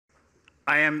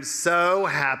I am so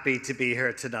happy to be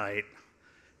here tonight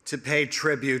to pay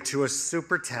tribute to a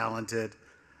super talented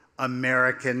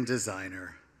American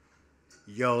designer,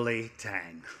 Yeohlee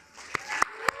Teng.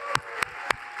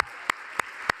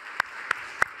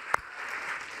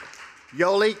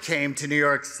 Yeohlee came to New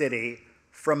York City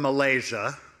from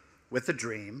Malaysia with a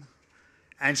dream,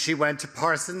 and she went to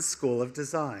Parsons School of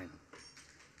Design.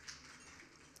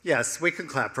 Yes, we can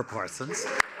clap for Parsons.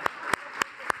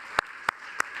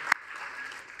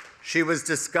 She was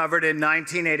discovered in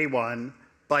 1981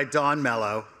 by Don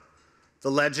Mello,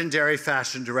 the legendary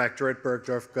fashion director at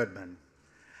Bergdorf Goodman.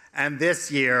 And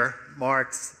this year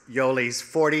marks Yeohlee's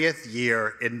 40th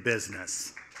year in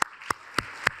business.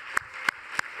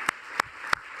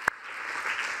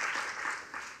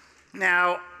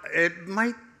 Now, it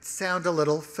might sound a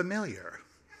little familiar.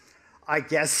 I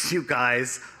guess you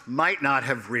guys might not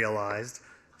have realized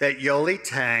that Yeohlee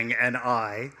Teng and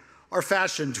I are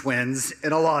fashion twins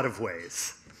in a lot of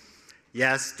ways.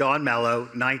 Yes, Don Mello,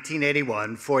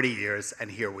 1981, 40 years,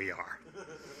 and here we are.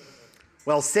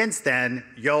 Well, since then,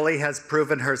 Yeohlee has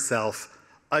proven herself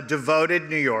a devoted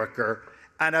New Yorker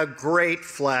and a great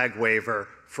flag waver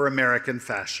for American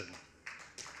fashion.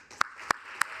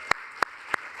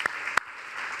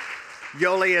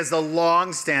 Yeohlee is a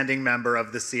long-standing member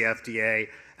of the CFDA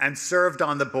and served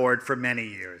on the board for many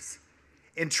years.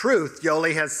 In truth,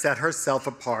 Yeohlee has set herself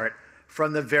apart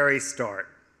from the very start.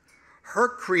 Her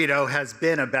credo has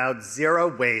been about zero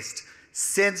waste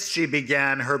since she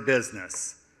began her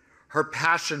business. Her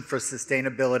passion for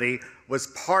sustainability was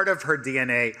part of her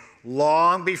DNA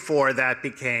long before that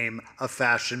became a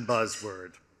fashion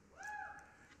buzzword.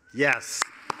 Yes.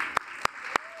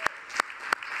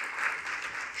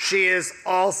 She is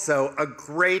also a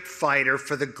great fighter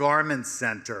for the Garment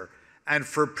Center and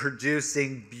for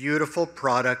producing beautiful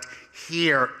product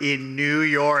here in New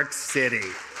York City.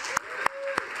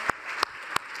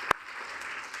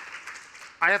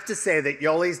 I have to say that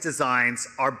Yeohlee's designs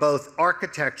are both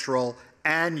architectural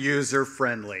and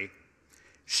user-friendly.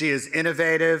 She is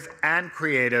innovative and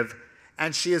creative,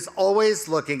 and she is always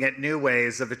looking at new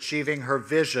ways of achieving her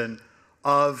vision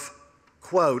of,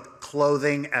 quote,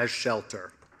 clothing as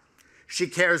shelter. She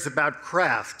cares about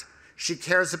craft, she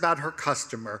cares about her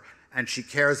customer, and she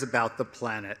cares about the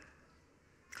planet.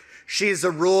 She's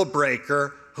a rule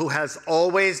breaker who has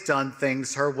always done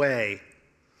things her way.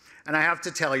 And I have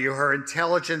to tell you, her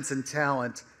intelligence and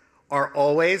talent are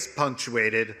always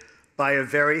punctuated by a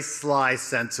very sly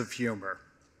sense of humor.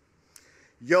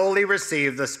 Yeohlee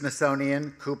received the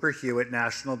Smithsonian Cooper Hewitt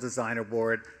National Design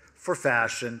Award for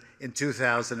Fashion in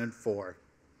 2004.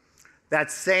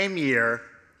 That same year,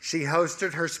 she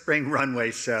hosted her spring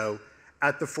runway show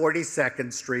at the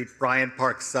 42nd Street Bryant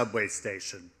Park subway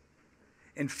station.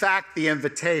 In fact, the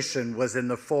invitation was in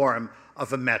the form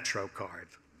of a Metro card.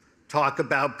 Talk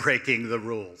about breaking the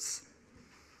rules.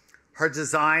 Her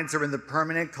designs are in the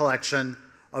permanent collection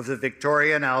of the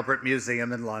Victoria and Albert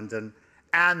Museum in London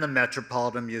and the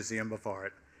Metropolitan Museum of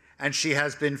Art, and she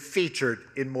has been featured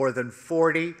in more than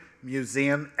 40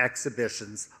 museum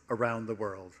exhibitions around the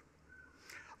world.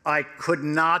 I could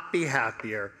not be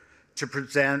happier to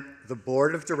present the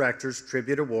Board of Directors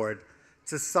Tribute Award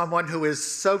to someone who is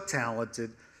so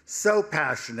talented, so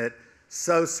passionate,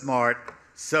 so smart,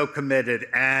 so committed,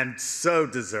 and so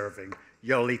deserving,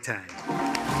 Yeohlee Teng.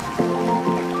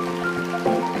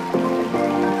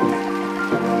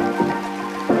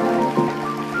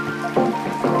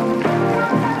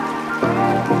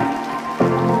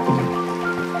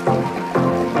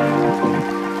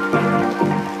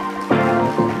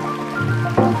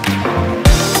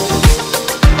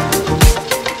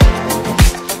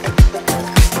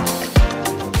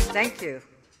 Thank you,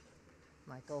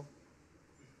 Michael.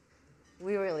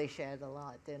 We really shared a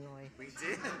lot, didn't we? We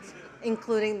did.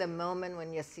 Including the moment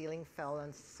when your ceiling fell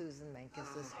on Susan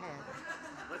Menkes' head.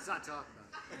 Let's not talk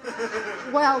about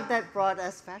it. Well, that brought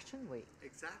us Fashion Week.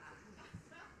 Exactly.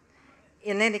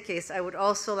 In any case, I would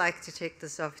also like to take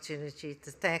this opportunity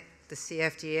to thank the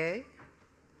CFDA,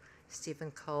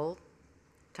 Stephen Cole,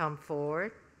 Tom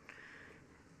Ford,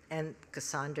 and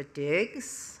Cassandra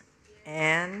Diggs,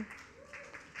 and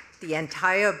the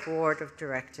entire board of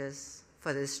directors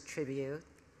for this tribute,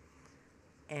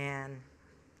 and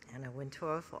Anna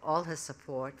Wintour for all her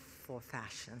support for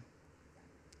fashion.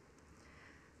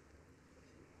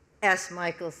 As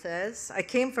Michael says, I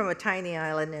came from a tiny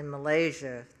island in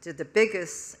Malaysia to the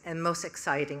biggest and most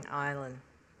exciting island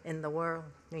in the world,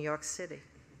 New York City.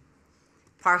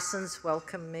 Parsons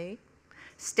welcomed me.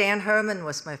 Stan Herman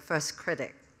was my first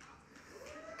critic.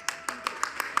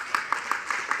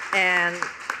 And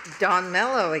Don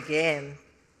Mello, again,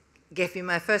 gave me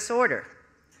my first order.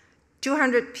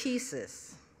 200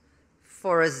 pieces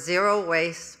for a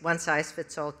zero-waste,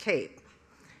 one-size-fits-all cape.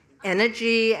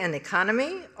 Energy and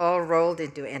economy all rolled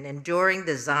into an enduring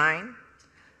design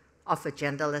of a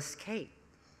genderless cape.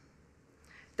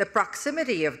 The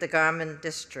proximity of the garment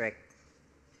district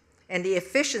and the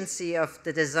efficiency of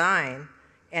the design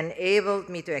enabled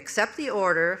me to accept the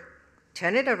order,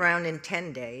 turn it around in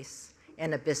 10 days,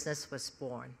 and a business was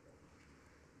born.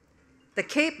 The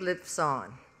cape lives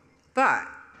on, but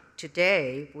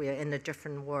today we are in a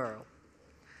different world.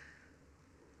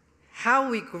 How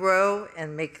we grow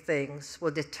and make things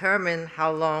will determine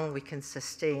how long we can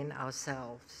sustain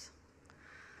ourselves.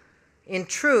 In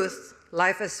truth,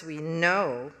 life as we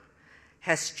know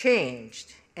has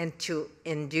changed, and to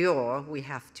endure, we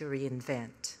have to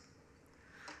reinvent.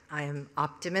 I am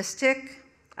optimistic.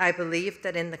 I believe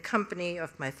that in the company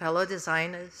of my fellow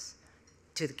designers,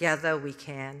 together we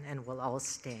can and will all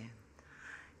stand.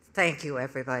 Thank you,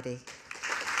 everybody.